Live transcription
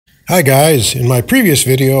Hi guys, in my previous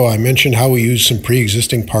video I mentioned how we used some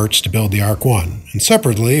pre-existing parts to build the Arc-1, and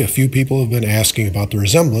separately a few people have been asking about the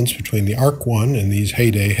resemblance between the Arc-1 and these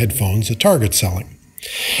Heyday headphones that Target's selling.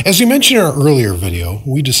 As we mentioned in our earlier video,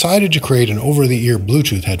 we decided to create an over-the-ear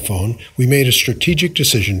Bluetooth headphone. We made a strategic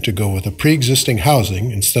decision to go with a pre-existing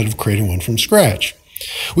housing instead of creating one from scratch.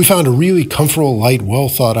 We found a really comfortable, light,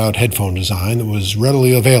 well-thought-out headphone design that was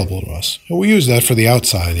readily available to us, and we used that for the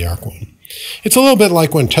outside of the Arc-1. It's a little bit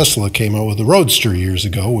like when Tesla came out with the Roadster years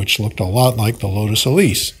ago, which looked a lot like the Lotus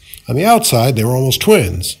Elise. On the outside, they were almost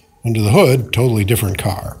twins. Under the hood, totally different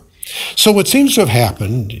car. So what seems to have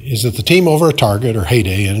happened is that the team over at Target or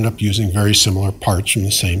Heyday ended up using very similar parts from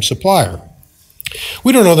the same supplier.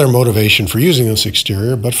 We don't know their motivation for using this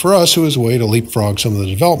exterior, but for us it was a way to leapfrog some of the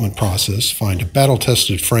development process, find a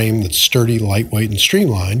battle-tested frame that's sturdy, lightweight, and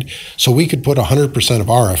streamlined, so we could put 100% of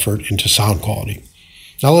our effort into sound quality.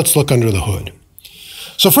 Now let's look under the hood.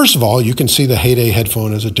 So first of all, you can see the Heyday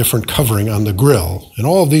headphone has a different covering on the grille, and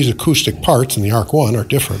all of these acoustic parts in the Arc-1 are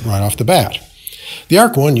different right off the bat. The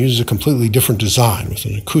Arc-1 uses a completely different design with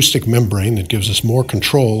an acoustic membrane that gives us more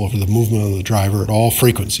control over the movement of the driver at all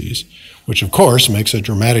frequencies, which of course makes a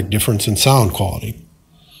dramatic difference in sound quality.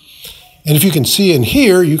 And if you can see in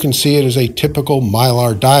here, you can see it as a typical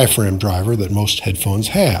Mylar diaphragm driver that most headphones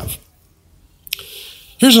have.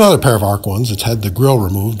 Here's another pair of Arc-1s that's had the grille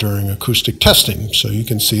removed during acoustic testing, so you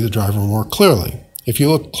can see the driver more clearly. If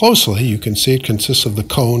you look closely, you can see it consists of the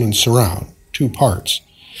cone and surround, two parts.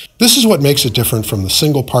 This is what makes it different from the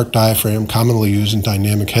single-part diaphragm commonly used in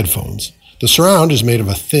dynamic headphones. The surround is made of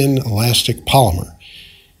a thin, elastic polymer.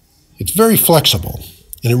 It's very flexible,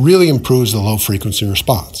 and it really improves the low-frequency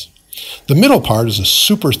response. The middle part is a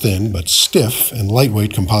super thin but stiff and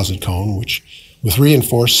lightweight composite cone with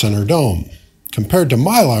reinforced center dome. Compared to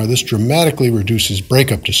Mylar, this dramatically reduces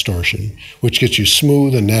breakup distortion, which gets you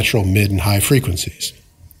smooth and natural mid and high frequencies.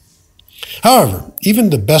 However, even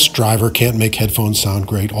the best driver can't make headphones sound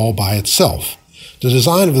great all by itself. The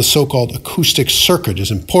design of the so-called acoustic circuit is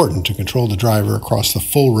important to control the driver across the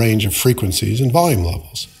full range of frequencies and volume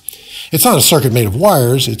levels. It's not a circuit made of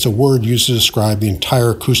wires, it's a word used to describe the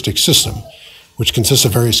entire acoustic system, which consists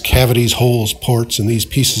of various cavities, holes, ports, and these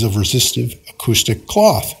pieces of resistive acoustic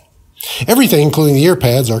cloth. Everything, including the ear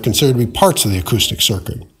pads, are considered to be parts of the acoustic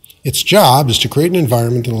circuit. Its job is to create an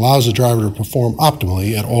environment that allows the driver to perform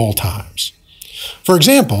optimally at all times. For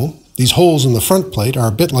example, these holes in the front plate are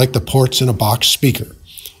a bit like the ports in a box speaker.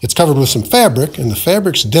 It's covered with some fabric, and the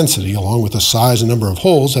fabric's density, along with the size and number of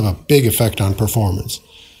holes, have a big effect on performance.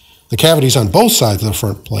 The cavities on both sides of the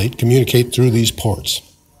front plate communicate through these ports.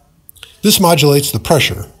 This modulates the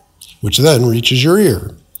pressure, which then reaches your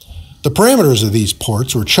ear. The parameters of these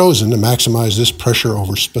ports were chosen to maximize this pressure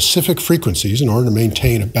over specific frequencies in order to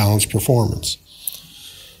maintain a balanced performance.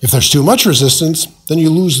 If there's too much resistance, then you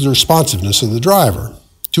lose the responsiveness of the driver.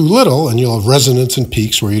 Too little, and you'll have resonance and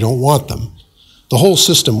peaks where you don't want them. The whole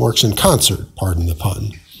system works in concert, pardon the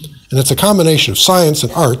pun. And it's a combination of science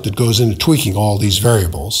and art that goes into tweaking all these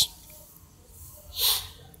variables.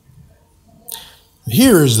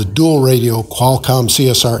 Here is the dual radio Qualcomm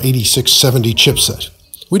CSR 8670 chipset.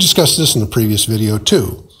 We discussed this in the previous video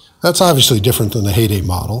too. That's obviously different than the Heyday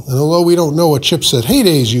model, and although we don't know what chipset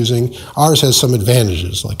Heyday is using, ours has some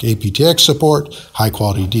advantages like aptX support,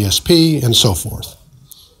 high-quality DSP, and so forth.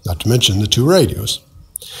 Not to mention the two radios.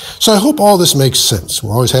 So I hope all this makes sense.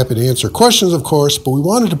 We're always happy to answer questions, of course, but we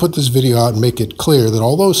wanted to put this video out and make it clear that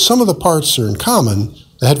although some of the parts are in common,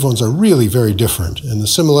 the headphones are really very different, and the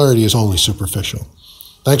similarity is only superficial.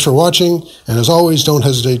 Thanks for watching, and as always, don't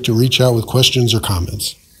hesitate to reach out with questions or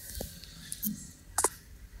comments.